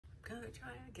Gotta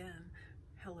try again.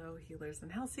 Hello, healers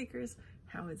and health seekers.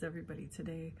 How is everybody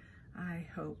today? I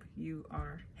hope you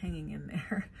are hanging in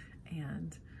there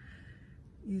and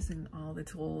using all the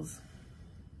tools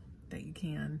that you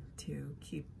can to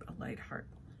keep a light heart.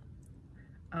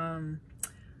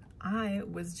 I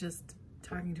was just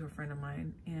talking to a friend of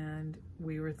mine, and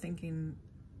we were thinking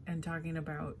and talking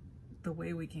about the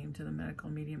way we came to the medical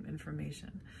medium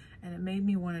information, and it made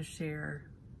me want to share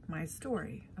my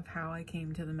story of how I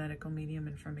came to the medical medium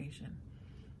information,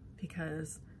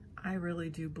 because I really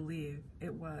do believe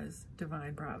it was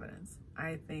divine providence.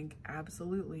 I think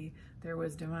absolutely there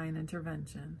was divine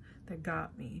intervention that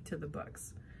got me to the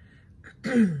books.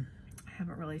 I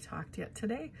haven't really talked yet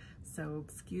today, so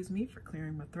excuse me for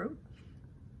clearing my throat.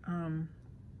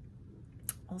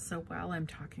 Also, while I'm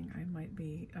talking, I might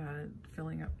be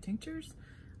filling up tinctures.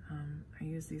 I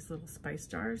use these little spice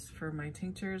jars for my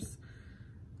tinctures,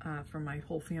 for my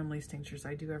whole family's tinctures.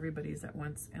 I do everybody's at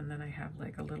once, and then I have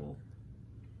like a little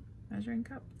measuring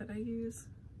cup that I use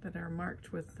that are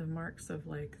marked with the marks of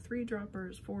like 3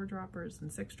 droppers, 4 droppers,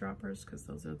 and 6 droppers, because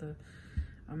those are the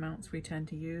amounts we tend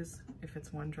to use. If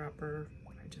it's 1 dropper,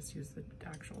 I just use the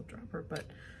actual dropper, but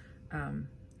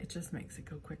it just makes it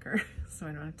go quicker, so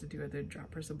I don't have to do other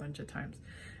droppers a bunch of times.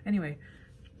 Anyway,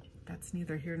 that's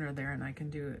neither here nor there, and I can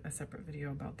do a separate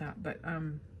video about that. But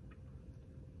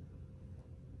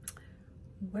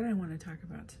what I want to talk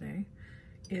about today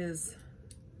is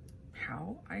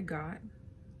how I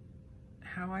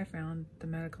found the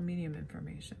medical medium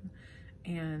information,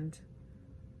 and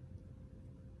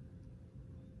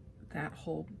that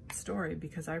whole story,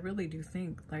 because I really do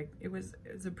think like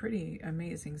it's a pretty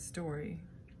amazing story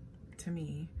to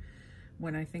me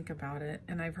when I think about it.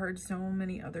 And I've heard so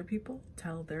many other people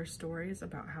tell their stories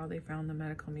about how they found the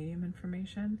medical medium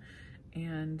information,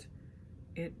 and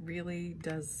it really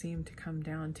does seem to come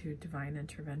down to divine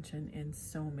intervention in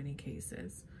so many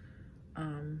cases.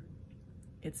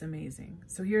 It's amazing.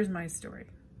 So here's my story.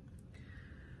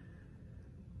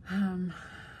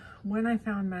 When I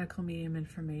found medical medium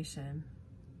information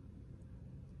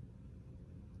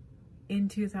in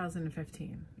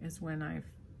 2015 is when I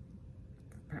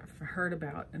heard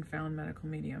about and found medical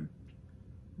medium.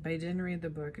 But I didn't read the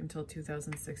book until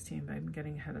 2016, but I'm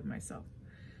getting ahead of myself.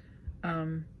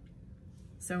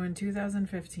 So in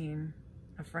 2015,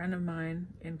 a friend of mine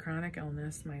in chronic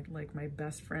illness, my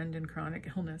best friend in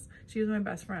chronic illness, she was my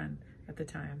best friend at the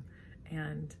time,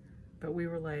 but we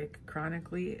were like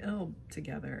chronically ill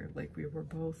together. Like, we were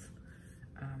both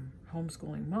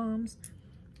homeschooling moms.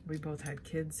 We both had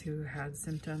kids who had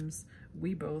symptoms.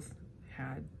 We both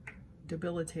had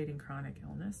debilitating chronic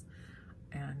illness.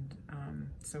 And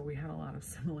so we had a lot of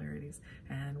similarities,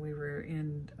 and we were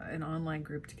in an online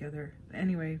group together.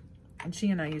 Anyway, and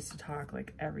she and I used to talk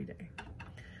like every day.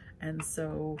 And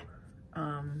so,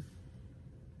 and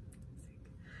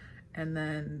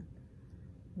then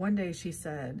one day she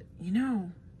said, you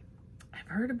know, I've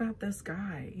heard about this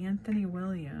guy, Anthony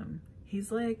William.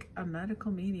 He's like a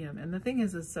medical medium. And the thing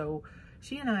is so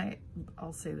she and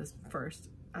I'll say this first,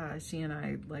 she and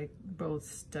I like both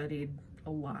studied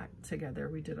a lot together.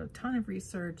 We did a ton of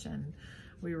research, and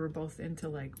we were both into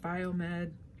like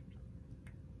biomed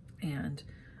and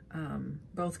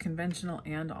both conventional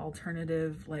and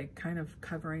alternative, like kind of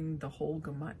covering the whole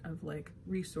gamut of like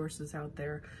resources out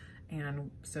there.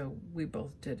 And so we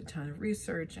both did a ton of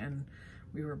research, and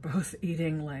we were both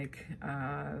eating like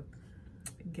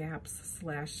GAPS /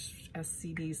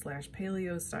 SCD /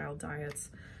 paleo style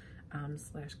diets /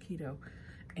 keto,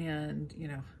 and, you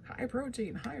know, high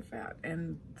protein, high fat,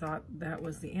 and thought that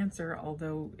was the answer,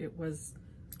 although it was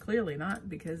clearly not,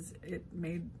 because it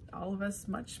made all of us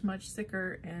much, much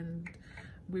sicker, and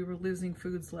we were losing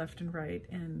foods left and right.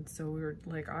 And so we were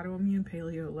like autoimmune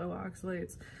paleo, low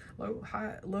oxalates, low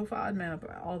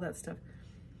FODMAP, all that stuff.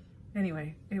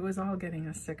 Anyway, it was all getting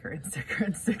us sicker and sicker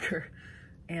and sicker.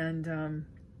 And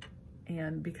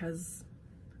because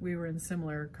we were in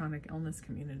similar chronic illness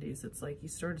communities, it's like you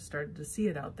sort of started to see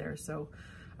it out there. So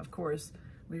of course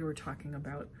we were talking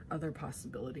about other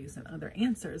possibilities and other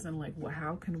answers, and like, well,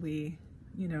 how can we,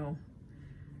 you know,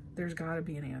 there's got to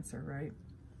be an answer, right?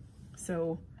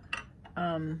 So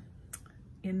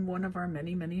in one of our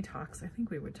many, many talks, I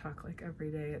think we would talk like every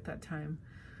day at that time.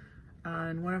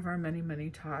 In one of our many, many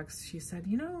talks, she said,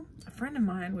 you know, a friend of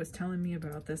mine was telling me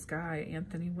about this guy,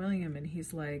 Anthony William, and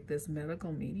he's like this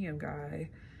medical medium guy,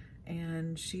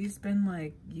 and she's been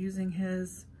like using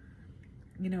his,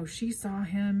 you know, she saw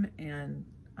him, and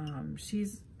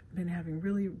she's been having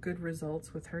really good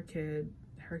results with her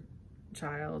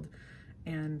child,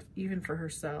 and even for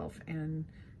herself. And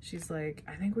she's like,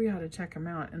 I think we ought to check him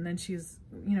out. And then she's,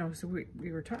 you know, so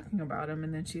we were talking about him,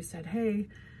 and then she said, hey,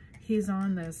 he's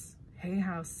on this Hay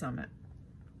House Summit.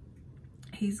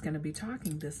 He's going to be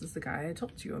talking. This is the guy I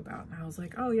told you about. And I was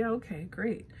like, oh yeah, okay,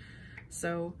 great.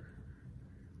 So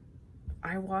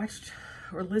I watched,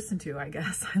 or listened to, I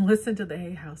guess. I listened to the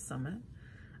Hay House Summit,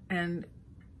 and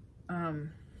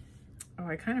oh,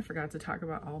 I kind of forgot to talk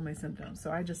about all my symptoms.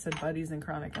 So I just said buddies and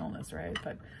chronic illness, right?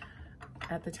 But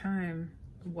at the time,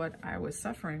 what I was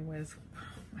suffering with,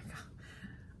 oh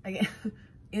my God,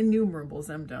 innumerable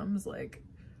symptoms, like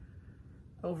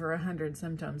over 100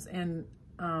 symptoms. And,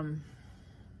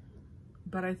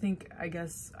 but I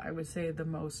guess I would say the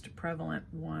most prevalent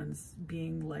ones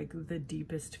being like the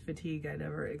deepest fatigue I'd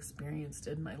ever experienced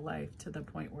in my life, to the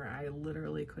point where I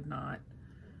literally could not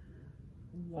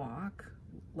walk.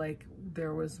 Like,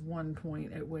 there was one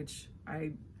point at which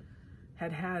I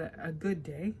had a good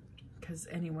day, because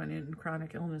anyone in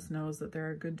chronic illness knows that there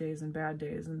are good days and bad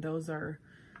days, and those are,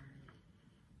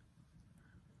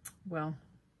 well,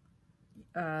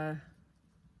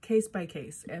 case by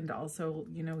case, and also,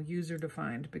 you know, user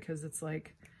defined, because it's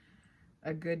like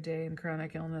a good day in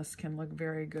chronic illness can look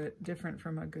very different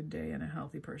from a good day in a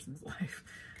healthy person's life.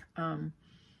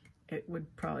 It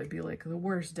would probably be like the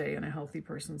worst day in a healthy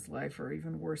person's life, or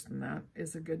even worse than that,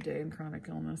 is a good day in chronic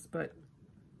illness. But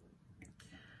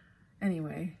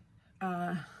anyway,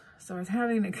 so I was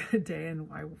having a good day, and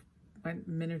I went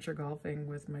miniature golfing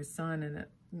with my son,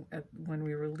 and when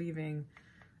we were leaving,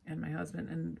 and my husband,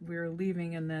 and we were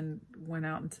leaving, and then went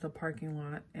out into the parking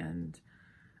lot, and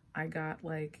I got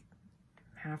like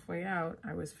halfway out,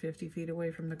 I was 50 feet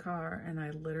away from the car, and I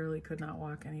literally could not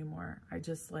walk anymore. I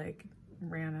just like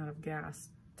ran out of gas,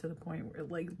 to the point where,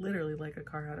 like, literally like a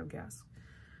car out of gas.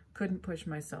 Couldn't push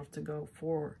myself to go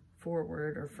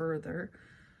forward or further.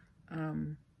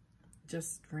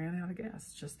 Just ran out of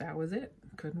gas. Just, that was it.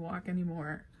 Couldn't walk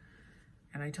anymore.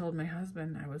 And I told my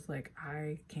husband, I was like,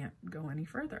 I can't go any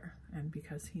further. And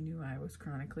because he knew I was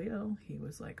chronically ill, he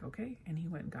was like, okay. And he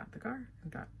went and got the car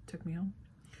and took me home.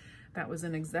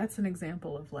 That's an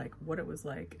example of like what it was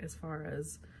like as far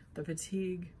as the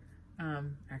fatigue.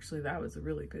 Actually, that was a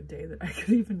really good day that I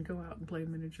could even go out and play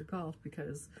miniature golf,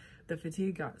 because the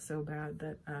fatigue got so bad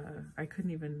that I couldn't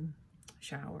even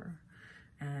shower,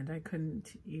 and I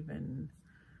couldn't even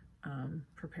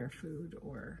prepare food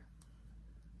or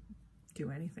do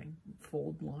anything,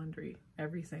 fold laundry.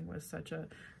 Everything was such a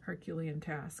Herculean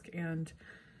task. And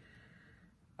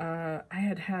I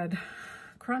had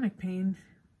chronic pain,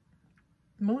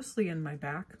 mostly in my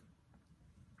back,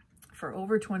 for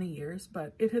over 20 years,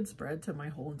 but it had spread to my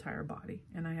whole entire body.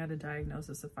 And I had a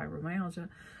diagnosis of fibromyalgia.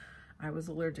 I was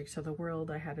allergic to the world.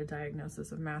 I had a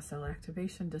diagnosis of mast cell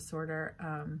activation disorder.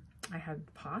 I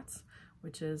had POTS,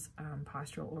 which is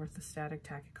postural orthostatic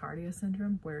tachycardia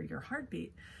syndrome, where your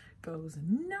heartbeat goes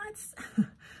nuts.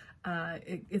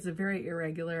 It's a very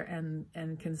irregular and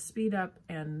can speed up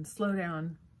and slow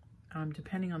down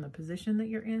depending on the position that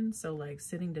you're in. So like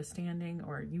sitting to standing,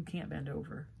 or you can't bend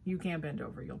over. You can't bend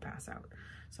over, you'll pass out.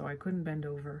 So I couldn't bend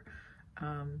over.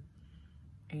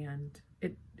 And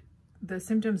the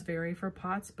symptoms vary for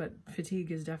POTS, but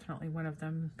fatigue is definitely one of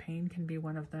them. Pain can be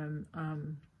one of them.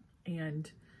 And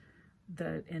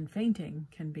fainting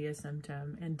can be a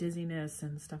symptom, and dizziness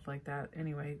and stuff like that.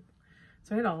 Anyway,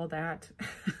 so I had all that,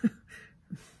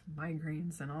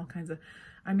 migraines and all kinds of,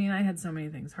 I mean, I had so many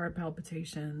things, heart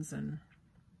palpitations and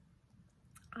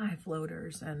eye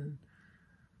floaters and,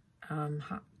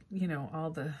 you know,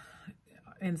 all the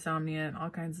insomnia and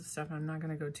all kinds of stuff. I'm not going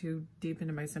to go too deep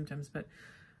into my symptoms, but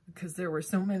because there were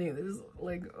so many, there's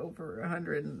like over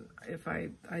 100, and if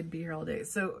I'd be here all day.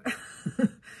 So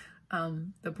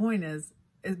the point is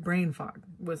brain fog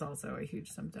was also a huge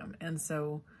symptom. And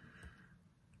so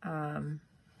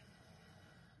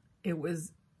it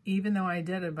was, even though I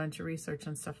did a bunch of research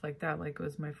and stuff like that, like it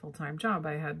was my full-time job,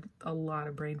 I had a lot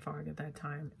of brain fog at that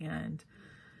time. And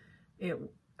it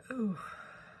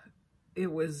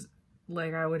was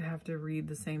like I would have to read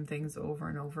the same things over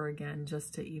and over again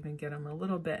just to even get them a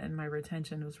little bit, and my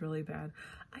retention was really bad.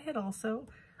 I had also,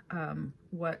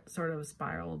 what sort of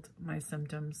spiraled my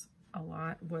symptoms a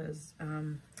lot was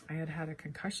I had a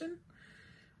concussion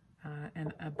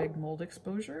and a big mold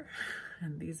exposure,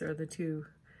 and these are the two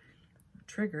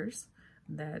triggers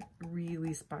that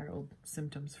really spiraled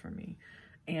symptoms for me.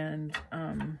 And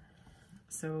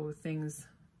so things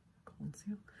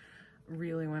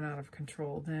really went out of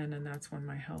control then, and that's when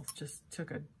my health just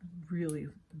took a really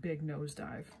big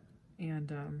nosedive.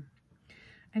 And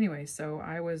anyway, so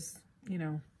I was, you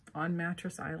know, on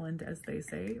Mattress Island, as they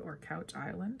say, or Couch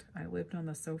Island. I lived on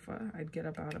the sofa. I'd get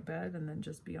up out of bed and then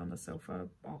just be on the sofa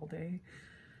all day.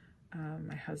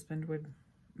 My husband would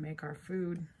make our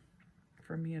food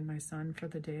for me and my son for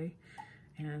the day,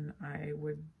 and I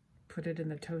would put it in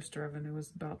the toaster oven. It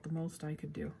was about the most I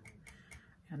could do.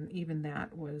 And even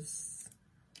that was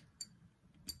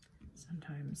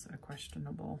sometimes a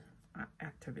questionable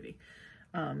activity,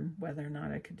 whether or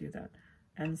not I could do that.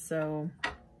 And so,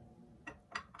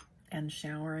 and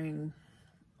showering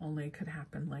only could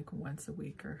happen like once a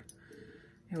week, or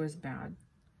it was bad.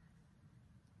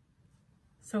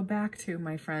 So back to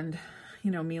my friend,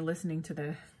 you know, me listening to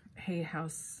the Hay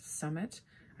House Summit.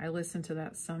 I listened to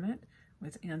that summit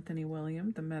with Anthony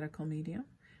William, the medical medium,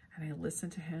 and I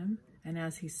listened to him. And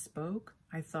as he spoke,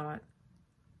 I thought,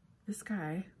 this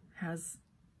guy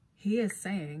he is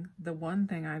saying the one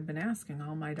thing I've been asking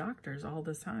all my doctors all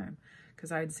this time,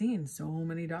 because I'd seen so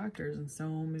many doctors and so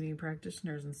many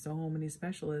practitioners and so many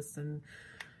specialists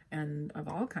and of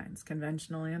all kinds,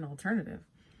 conventional and alternative.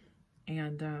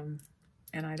 And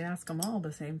I'd ask them all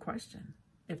the same question.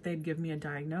 If they'd give me a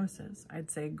diagnosis,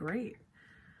 I'd say, great.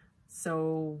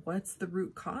 So what's the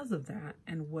root cause of that?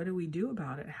 And what do we do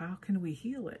about it? How can we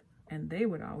heal it? And they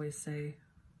would always say,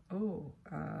 oh,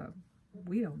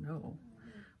 we don't know,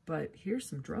 but here's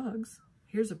some drugs.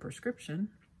 Here's a prescription.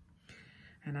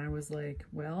 And I was like,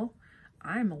 well,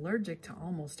 I'm allergic to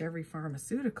almost every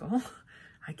pharmaceutical.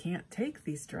 I can't take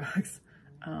these drugs.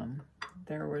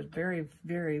 There were very,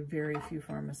 very, very few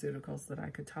pharmaceuticals that I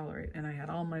could tolerate. And I had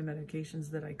all my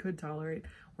medications that I could tolerate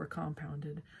were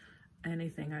compounded.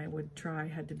 Anything I would try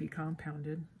had to be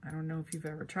compounded. I don't know if you've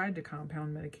ever tried to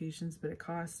compound medications, but it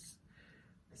costs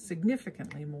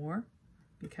significantly more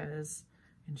because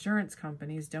insurance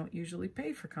companies don't usually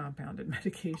pay for compounded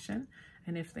medication.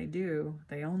 And if they do,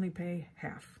 they only pay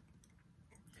half.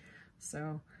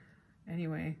 So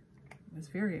anyway, it was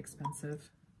very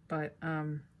expensive, but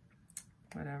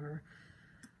whatever.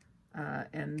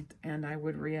 And I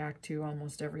would react to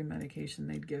almost every medication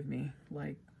they'd give me,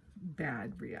 like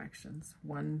bad reactions.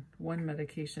 One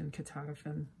medication,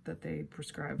 ketotifen, that they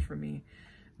prescribed for me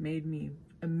made me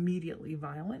immediately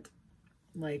violent.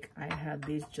 Like I had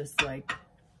these just like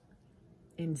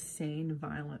insane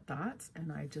violent thoughts,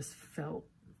 and I just felt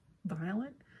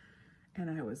violent. And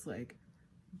I was like,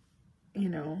 you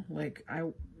know, like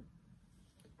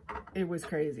it was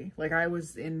crazy. Like I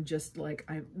was in just like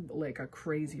a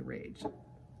crazy rage.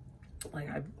 Like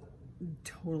I'm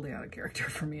totally out of character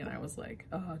for me. And I was like,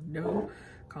 no,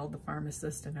 called the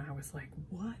pharmacist, and I was like,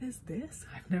 what is this?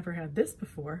 I've never had this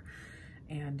before.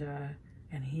 And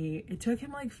it took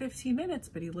him like 15 minutes,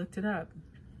 but he looked it up.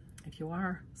 If you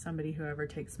are somebody who ever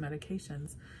takes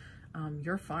medications,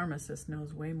 your pharmacist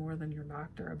knows way more than your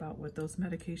doctor about what those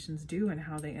medications do and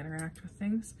how they interact with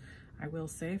things. I will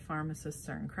say pharmacists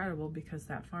are incredible, because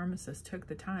that pharmacist took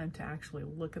the time to actually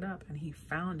look it up, and he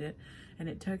found it, and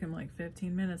it took him like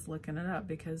 15 minutes looking it up,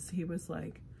 because he was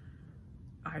like,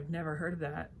 I've never heard of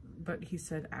that. But he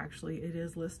said, actually, it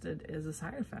is listed as a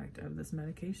side effect of this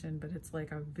medication, but it's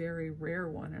like a very rare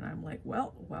one. And I'm like,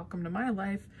 well, welcome to my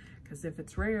life, because if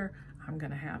it's rare, I'm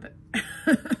going to have it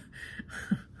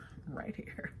right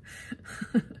here.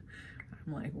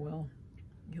 I'm like, well,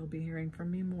 you'll be hearing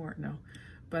from me more. No,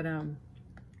 but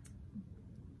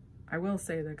I will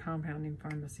say the compounding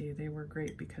pharmacy, they were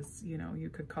great, because, you know, you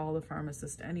could call the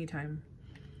pharmacist anytime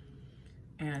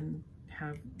and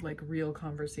have like real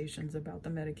conversations about the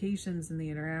medications and the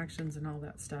interactions and all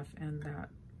that stuff. And that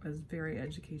was very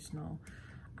educational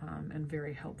and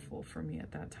very helpful for me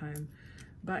at that time.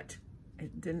 But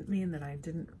it didn't mean that I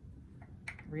didn't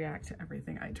react to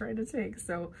everything I tried to take.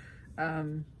 So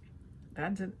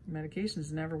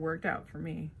medications never worked out for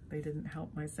me. They didn't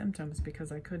help my symptoms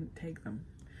because I couldn't take them.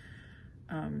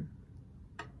 And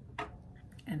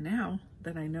now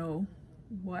that I know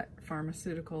what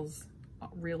pharmaceuticals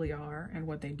really are and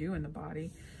what they do in the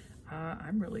body,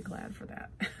 I'm really glad for that,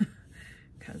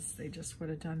 because they just would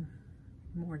have done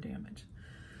more damage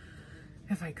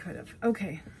if I could have.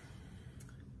 Okay,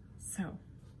 so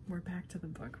we're back to the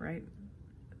book, right?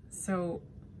 So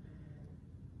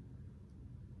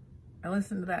I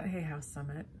listened to that Hay House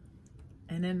Summit,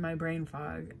 and in my brain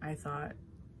fog, I thought,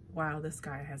 wow, this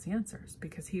guy has answers,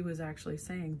 because he was actually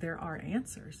saying there are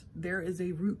answers. There is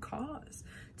a root cause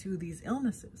to these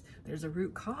illnesses. There's a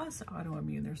root cause to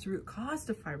autoimmune. There's a root cause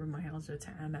to fibromyalgia,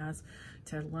 to MS,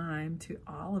 to Lyme, to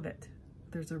all of it.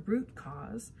 There's a root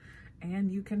cause,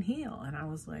 and you can heal. And I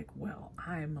was like, well,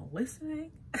 I'm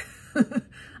listening.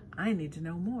 I need to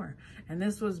know more. And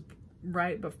this was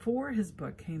right before his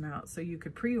book came out, so you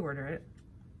could pre-order it.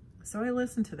 So I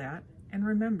listened to that, and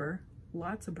remember,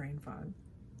 lots of brain fog.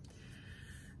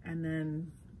 And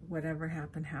then whatever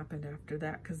happened after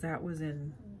that, because that was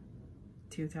in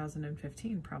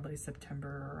 2015, probably September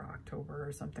or October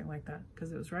or something like that,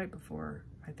 because it was right before,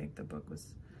 I think the book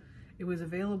was, it was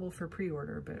available for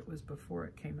pre-order, but it was before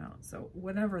it came out. So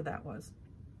whatever that was.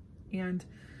 And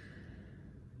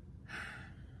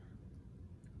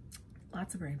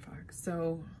lots of brain fog.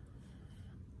 So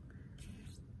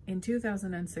in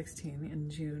 2016, in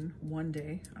June, one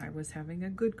day, I was having a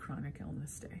good chronic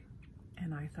illness day.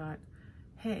 And I thought,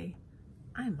 hey,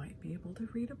 I might be able to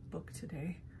read a book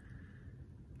today.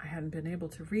 I hadn't been able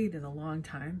to read in a long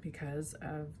time because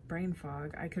of brain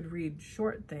fog. I could read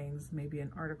short things, maybe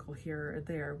an article here or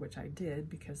there, which I did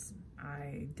because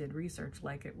I did research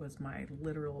like it was my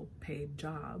literal paid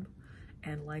job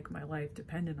and like my life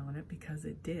depended on it, because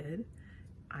it did,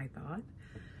 I thought,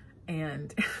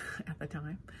 and at the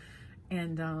time.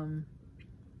 And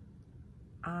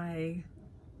I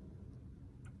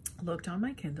looked on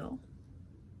my Kindle,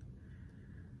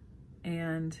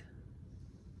 and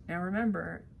now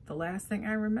remember, the last thing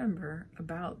I remember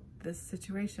about this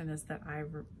situation is that I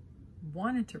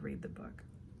wanted to read the book.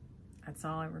 That's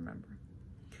all I remember.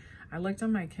 I looked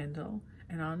on my Kindle,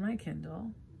 and on my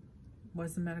Kindle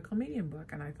was the Medical Medium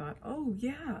book, and I thought, oh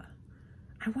yeah,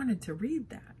 I wanted to read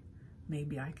that.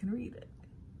 Maybe I can read it.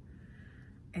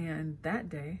 And that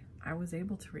day, I was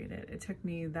able to read it. It took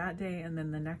me that day and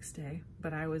then the next day,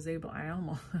 but I was able, I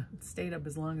almost stayed up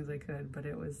as long as I could, but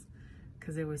it was,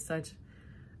 because it was such,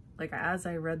 like, as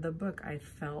I read the book, I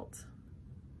felt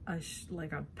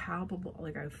like a palpable,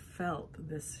 like I felt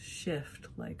this shift,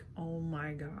 like, oh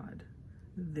my God,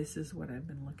 this is what I've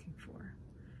been looking for.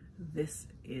 This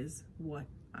is what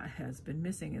has been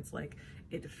missing. It's like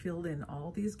it filled in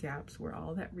all these gaps where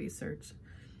all that research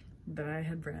that I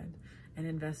had read and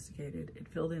investigated, it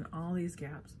filled in all these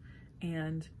gaps,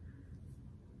 and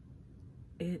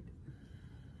it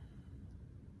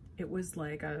was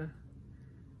like a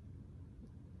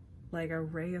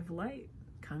ray of light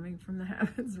coming from the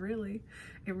heavens, really.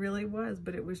 It really was,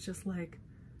 but it was just like,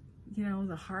 you know,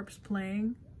 the harps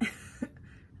playing,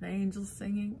 the angels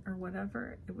singing or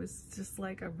whatever. It was just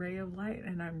like a ray of light,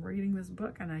 and I'm reading this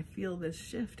book and I feel this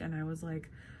shift, and I was like,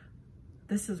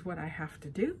 this is what I have to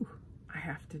do. I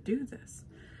have to do this.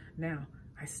 Now,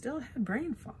 I still had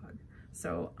brain fog,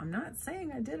 so I'm not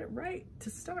saying I did it right to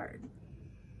start,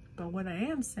 but what I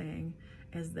am saying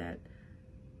is that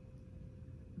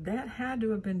that had to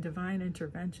have been divine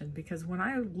intervention, because when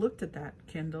I looked at that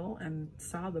Kindle and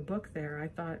saw the book there, I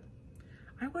thought,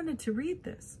 I wanted to read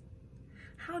this.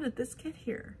 How did this get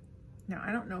here? Now,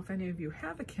 I don't know if any of you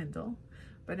have a Kindle,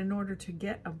 but in order to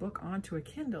get a book onto a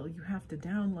Kindle, you have to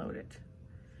download it.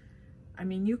 I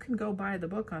mean, you can go buy the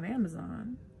book on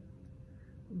Amazon,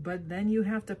 but then you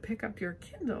have to pick up your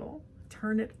Kindle,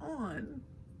 turn it on,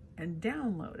 and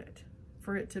download it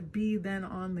for it to be then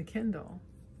on the Kindle.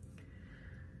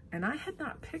 And I had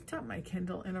not picked up my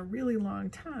Kindle in a really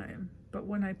long time, but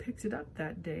when I picked it up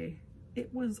that day,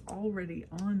 it was already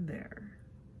on there.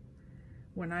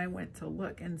 When I went to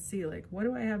look and see, like, what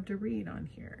do I have to read on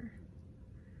here?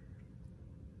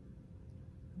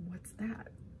 What's that?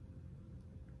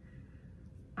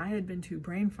 I had been too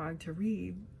brain fogged to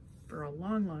read for a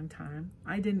long, long time.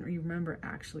 I didn't remember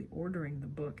actually ordering the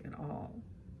book at all.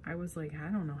 I was like, I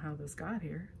don't know how this got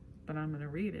here, but I'm going to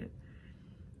read it.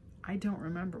 I don't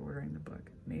remember ordering the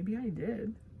book. Maybe I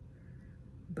did,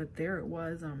 but there it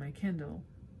was on my Kindle.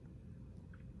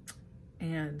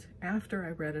 And after I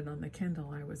read it on the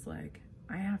Kindle, I was like,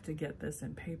 I have to get this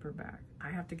in paperback. I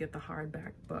have to get the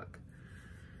hardback book.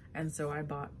 And so I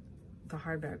bought the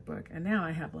hardback book, and now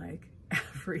I have like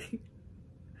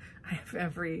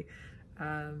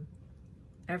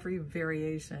every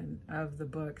variation of the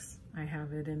books. I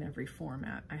have it in every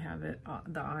format. I have it,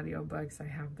 the audiobooks, I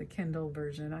have the Kindle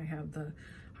version, I have the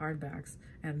hardbacks,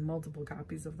 and multiple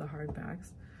copies of the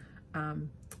hardbacks.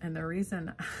 And the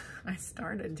reason I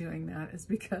started doing that is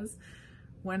because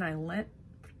when I lent,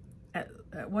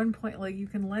 at one point, like, you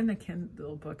can lend a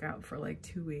Kindle book out for like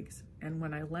 2 weeks. And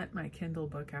when I lent my Kindle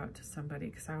book out to somebody,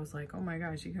 because I was like, oh my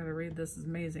gosh, you gotta read this, is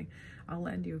amazing, I'll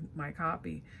lend you my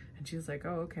copy. And she was like,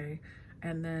 oh, okay.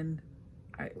 And then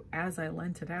as I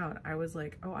lent it out, I was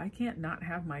like, oh, I can't not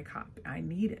have my copy. I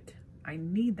need it. I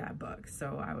need that book.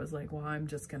 So I was like, well, I'm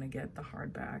just gonna get the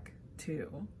hardback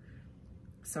too.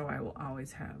 So I will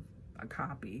always have a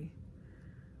copy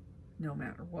no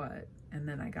matter what. And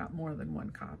then I got more than one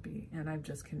copy, and I've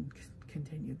just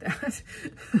continued that.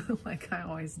 Like I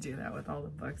always do that with all the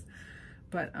books.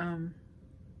 But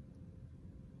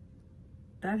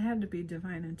that had to be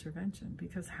divine intervention,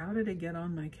 because how did it get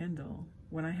on my Kindle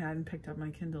when I hadn't picked up my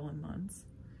Kindle in months?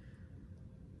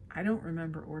 I don't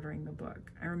remember ordering the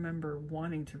book. I remember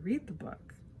wanting to read the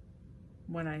book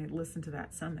when I listened to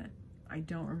that summit. I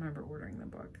don't remember ordering the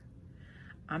book.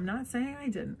 I'm not saying I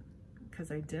didn't,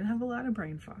 because I did have a lot of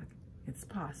brain fog. It's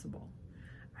possible.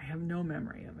 I have no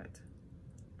memory of it.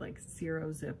 Like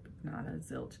zero, zip, nada,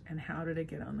 zilch. And how did it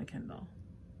get on the Kindle?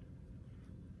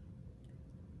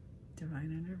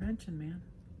 Divine intervention, man.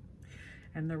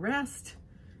 And the rest,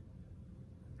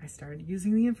 I started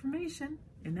using the information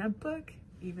in that book,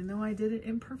 even though I did it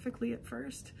imperfectly at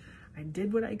first. I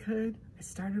did what I could. I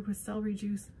started with celery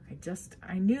juice.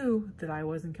 I knew that I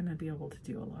wasn't going to be able to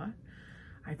do a lot.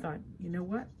 I thought, you know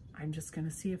what? I'm just going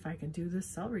to see if I can do this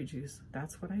celery juice.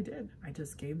 That's what I did. I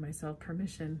just gave myself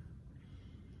permission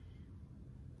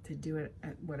to do it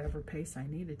at whatever pace I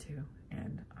needed to.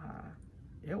 And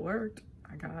it worked.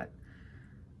 I got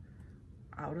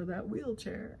out of that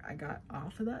wheelchair. I got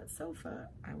off of that sofa.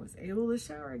 I was able to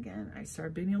shower again. I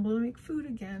started being able to make food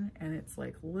again. And it's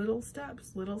like little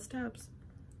steps,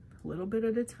 a little bit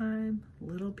at a time,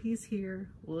 little piece here,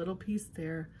 little piece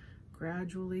there,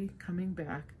 gradually coming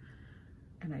back.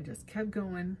 And I just kept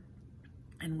going.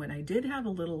 And when I did have a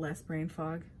little less brain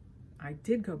fog, I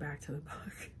did go back to the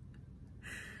book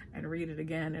and read it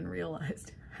again and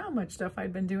realized how much stuff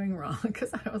I'd been doing wrong,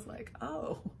 because I was like,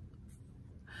 oh,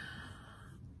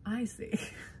 I see.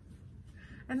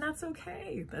 And that's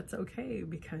okay. That's okay,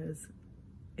 because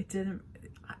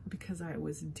because I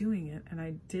was doing it, and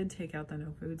I did take out the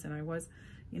no foods, and I was,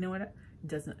 you know what,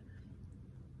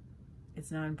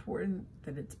 it's not important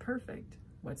that it's perfect.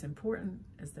 What's important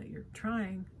is that you're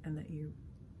trying and that you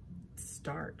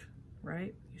start,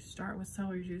 right? You start with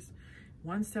celery juice,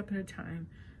 one step at a time,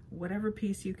 whatever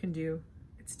piece you can do.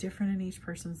 It's different in each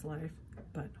person's life,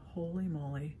 but holy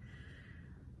moly.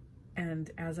 And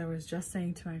as I was just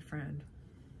saying to my friend,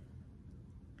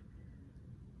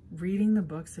 reading the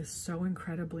books is so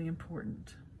incredibly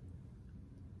important.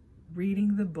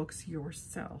 Reading the books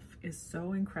yourself is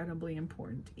so incredibly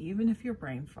important, even if you're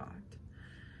brain fogged.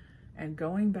 And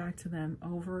going back to them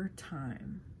over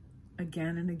time,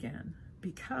 again and again,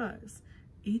 because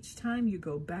each time you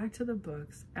go back to the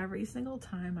books, every single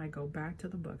time I go back to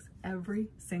the books, every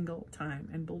single time,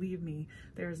 and believe me,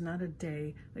 there's not a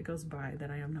day that goes by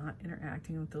that I am not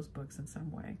interacting with those books in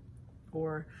some way,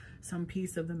 or some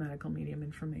piece of the medical medium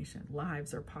information,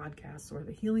 lives or podcasts, or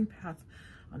the healing path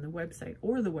on the website,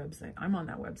 or the website. I'm on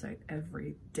that website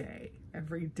every day,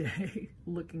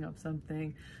 looking up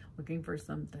something, looking for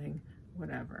something,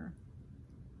 whatever.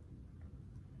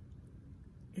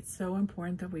 It's so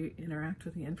important that we interact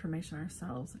with the information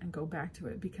ourselves and go back to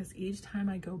it, because each time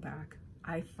I go back,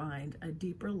 I find a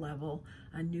deeper level,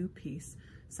 a new piece,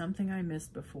 something I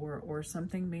missed before, or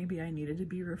something maybe I needed to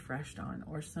be refreshed on,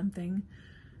 or something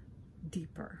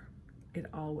deeper. It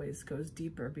always goes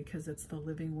deeper because it's the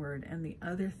living word. And the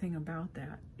other thing about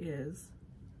that is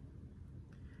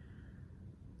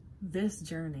this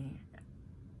journey,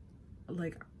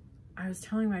 like I was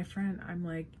telling my friend, I'm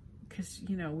like, because,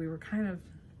 you know, we were kind of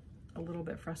a little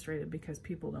bit frustrated because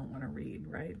people don't want to read,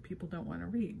 right? People don't want to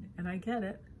read. And I get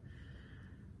it.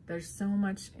 There's so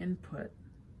much input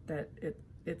that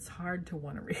it's hard to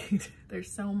want to read.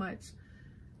 There's so much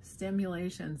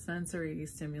stimulation, sensory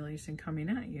stimulation coming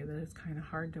at you that it's kind of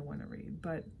hard to want to read.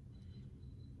 But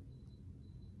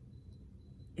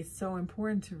it's so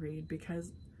important to read,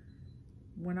 because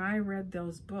when I read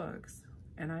those books,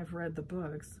 and I've read the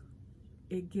books,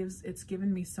 it's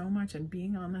given me so much, and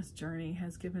being on this journey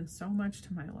has given so much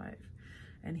to my life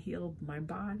and healed my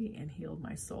body and healed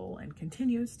my soul, and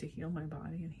continues to heal my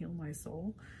body and heal my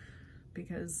soul,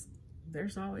 because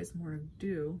there's always more to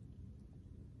do.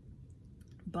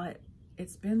 But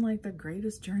it's been like the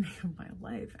greatest journey of my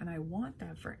life, and I want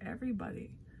that for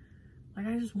everybody. Like,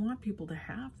 I just want people to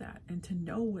have that and to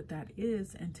know what that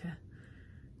is, and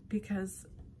because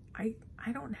I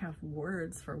don't have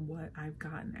words for what I've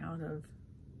gotten out of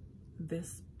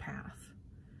this path.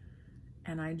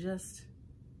 And I just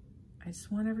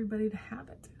want everybody to have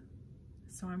it.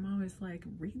 So I'm always like,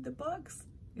 read the books.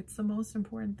 It's the most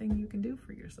important thing you can do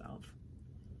for yourself.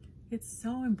 It's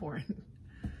so important.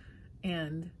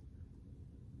 And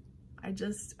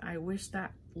I wish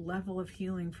that level of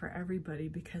healing for everybody,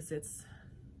 because it's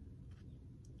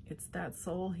that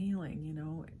soul healing, you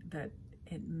know, that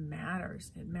it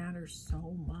matters. It matters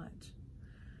so much.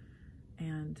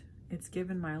 And it's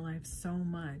given my life so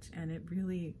much. And it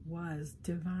really was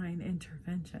divine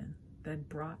intervention that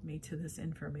brought me to this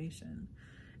information.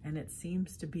 And it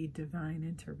seems to be divine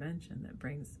intervention that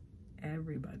brings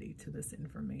everybody to this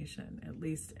information, at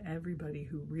least everybody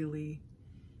who really,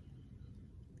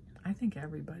 I think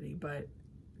everybody, but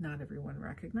not everyone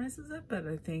recognizes it, but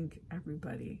I think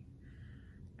everybody,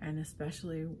 and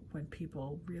especially when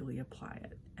people really apply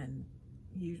it and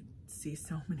you see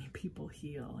so many people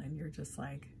heal and you're just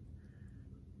like,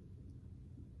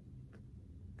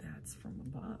 that's from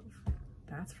above.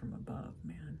 That's from above,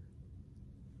 man.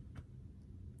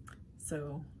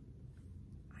 So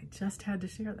I just had to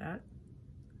share that.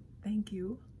 Thank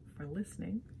you for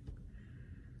listening.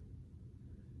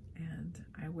 And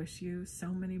I wish you so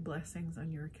many blessings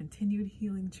on your continued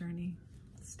healing journey.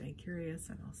 Stay curious,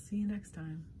 and I'll see you next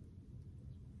time.